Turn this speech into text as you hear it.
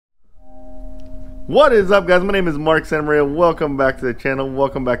What is up, guys? My name is Mark Santamaria. Welcome back to the channel.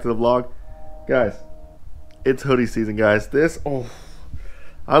 Welcome back to the vlog. Guys, it's hoodie season, guys.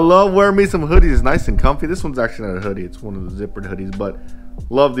 I love wearing me some hoodies. It's nice and comfy. This one's actually not a hoodie. It's one of the zippered hoodies, but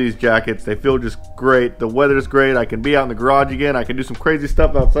love these jackets. They feel just great. The weather's great. I can be out in the garage again. I can do some crazy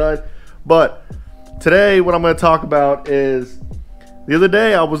stuff outside. But today, what I'm going to talk about is the other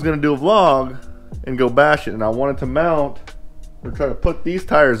day I was going to do a vlog and go bash it, and I wanted to mount or try to put these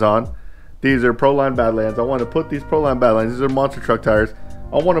tires on. These are Proline Badlands. I want to put these Proline Badlands. These are monster truck tires.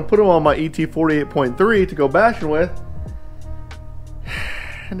 I want to put them on my ET48.3 to go bashing with.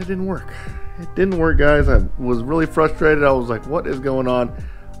 And it didn't work. It didn't work, guys. I was really frustrated. I was like, what is going on?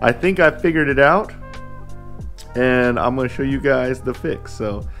 I think I figured it out. And I'm going to show you guys the fix.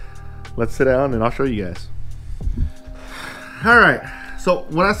 So let's sit down and I'll show you guys. Alright. So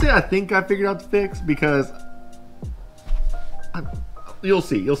when I say I think I figured out the fix, because you'll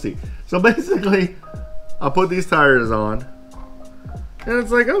see. So basically, I put these tires on, and it's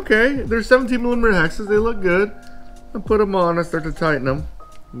like, okay, they're 17mm hexes, they look good. I put them on, I start to tighten them.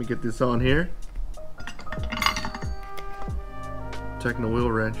 Let me get this on here. Tekno wheel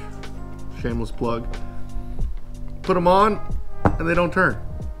wrench, shameless plug. Put them on, and they don't turn.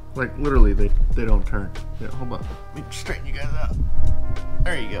 Like literally, they don't turn. Yeah, hold on, let me straighten you guys out.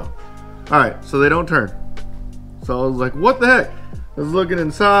 There you go. All right, so they don't turn. So I was like, what the heck? I was looking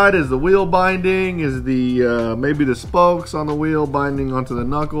inside. Is the wheel binding? Is the maybe the spokes on the wheel binding onto the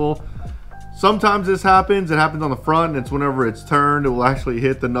knuckle? Sometimes this happens. It happens on the front, and it's whenever it's turned, it will actually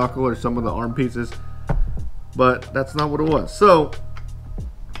hit the knuckle or some of the arm pieces. But that's not what it was. So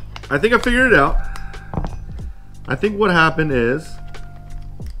I think I figured it out. I think what happened is,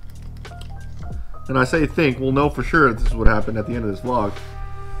 and I say think, we'll know for sure this is what happened at the end of this vlog,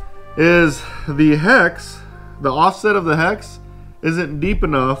 is the hex, the offset of the hex isn't deep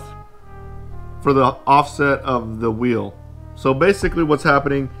enough for the offset of the wheel. So basically what's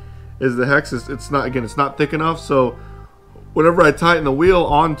happening is the hex is, it's not thick enough. So whenever I tighten the wheel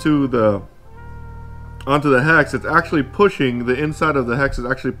onto the hex, it's actually pushing, the inside of the hex is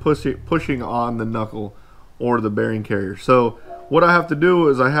actually pushing on the knuckle or the bearing carrier. So what I have to do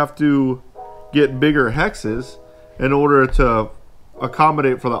is I have to get bigger hexes in order to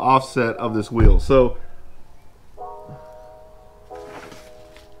accommodate for the offset of this wheel. So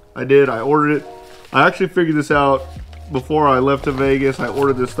I ordered it. I actually figured this out before I left to Vegas. I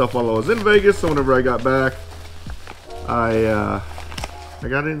ordered this stuff while I was in Vegas, so whenever I got back, I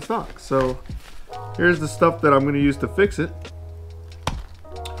got it in stock. So here's the stuff that I'm going to use to fix it.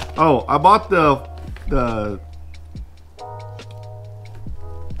 Oh, I bought the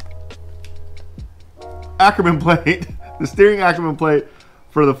Ackerman plate, the steering Ackerman plate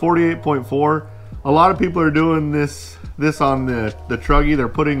for the 48.4. A lot of people are doing this on the Truggy. They're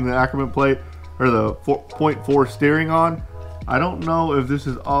putting the Ackerman plate or the 0.4 steering on. I don't know if this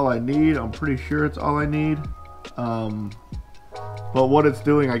is all I need. I'm pretty sure it's all I need. But what it's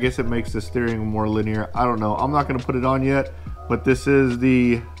doing, I guess it makes the steering more linear. I don't know. I'm not going to put it on yet, but this is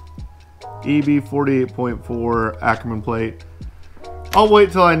the EB48.4 Ackerman plate. I'll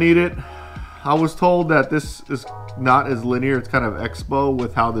wait till I need it. I was told that this is not as linear. It's kind of expo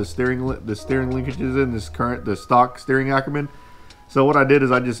with how the steering linkage is in the stock steering Ackerman. So what I did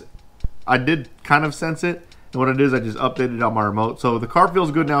is I did kind of sense it, and what it is, I just updated it on my remote. So the car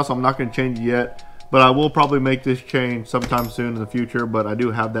feels good now, so I'm not going to change it yet, but I will probably make this change sometime soon in the future. But I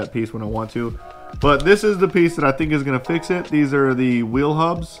do have that piece when I want to. But this is the piece that I think is going to fix it. These are the wheel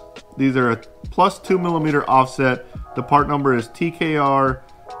hubs. These are a plus 2mm offset. The part number is TKR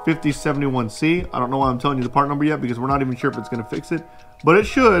 5071C. I don't know why I'm telling you the part number yet, because we're not even sure if it's going to fix it, but it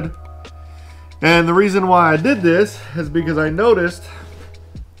should. And the reason why I did this is because I noticed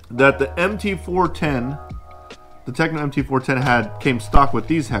that the MT410, the Tekno MT410 came stock with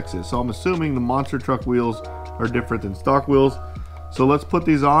these hexes. So I'm assuming the monster truck wheels are different than stock wheels. So let's put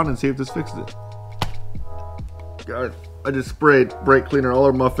these on and see if this fixes it. God, I just sprayed brake cleaner all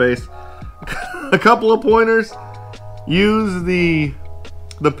over my face. A couple of pointers. Use the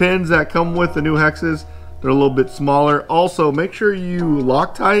pins that come with the new hexes. They're a little bit smaller. Also, make sure you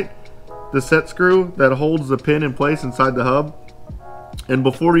Loctite the set screw that holds the pin in place inside the hub. And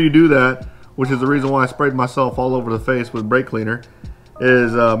before you do that, which is the reason why I sprayed myself all over the face with brake cleaner,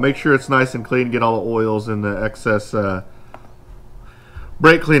 is make sure it's nice and clean. Get all the oils and the excess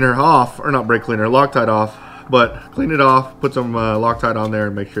brake cleaner off, or not brake cleaner, Loctite off. But clean it off, put some Loctite on there,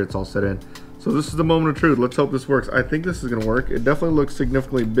 and make sure it's all set in. So this is the moment of truth. Let's hope this works. I think this is going to work. It definitely looks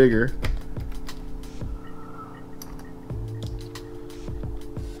significantly bigger.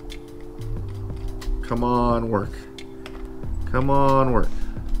 Come on, work. Come on, work.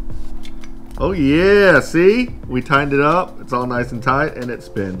 Oh yeah, see? We tightened it up. It's all nice and tight and it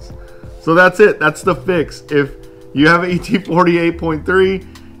spins. So that's it. That's the fix. If you have an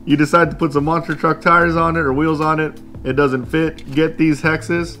ET48.3, you decide to put some monster truck tires on it or wheels on it, it doesn't fit, get these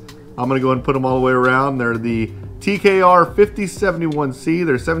hexes. I'm going to go ahead and put them all the way around. They're the TKR5071C.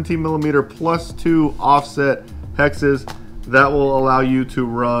 They're 17mm +2 offset hexes that will allow you to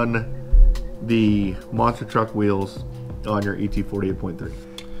run the monster truck wheels on your ET48.3.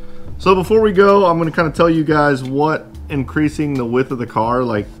 So before we go, I'm going to kind of tell you guys what increasing the width of the car,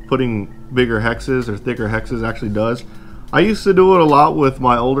 like putting bigger hexes or thicker hexes, actually does. I used to do it a lot with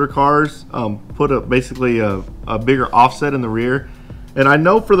my older cars, put basically a bigger offset in the rear. And I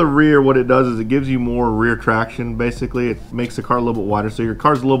know for the rear what it does is it gives you more rear traction. Basically it makes the car a little bit wider so your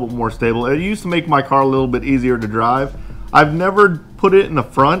car's a little bit more stable. It used to make my car a little bit easier to drive. I've never put it in the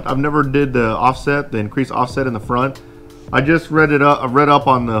front. I've never did the offset, the increased offset in the front. I just read it up. I read up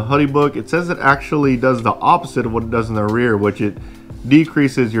on the hoodie book. It says it actually does the opposite of what it does in the rear, which it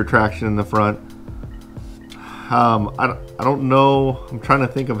decreases your traction in the front. I don't know. I'm trying to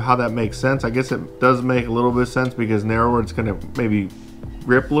think of how that makes sense. I guess it does make a little bit of sense because narrower, it's going to maybe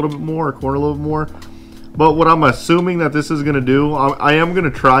grip a little bit more or corner a little bit more. But what I'm assuming that this is going to do, I am going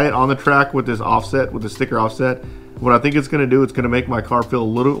to try it on the track with this offset, with the sticker offset. What I think it's going to do, it's going to make my car feel a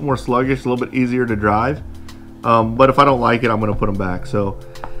little bit more sluggish, a little bit easier to drive. But if I don't like it, I'm going to put them back. So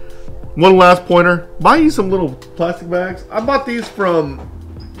one last pointer, buy you some little plastic bags. I bought these from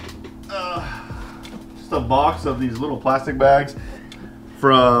just a box of these little plastic bags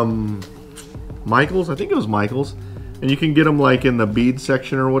from Michael's. I think it was Michael's. And you can get them like in the bead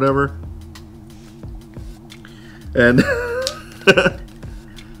section or whatever. And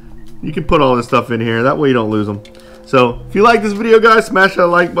you can put all this stuff in here. That way you don't lose them. So if you like this video, guys, smash that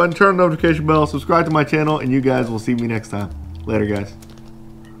like button, turn on the notification bell, subscribe to my channel, and you guys will see me next time. Later, guys.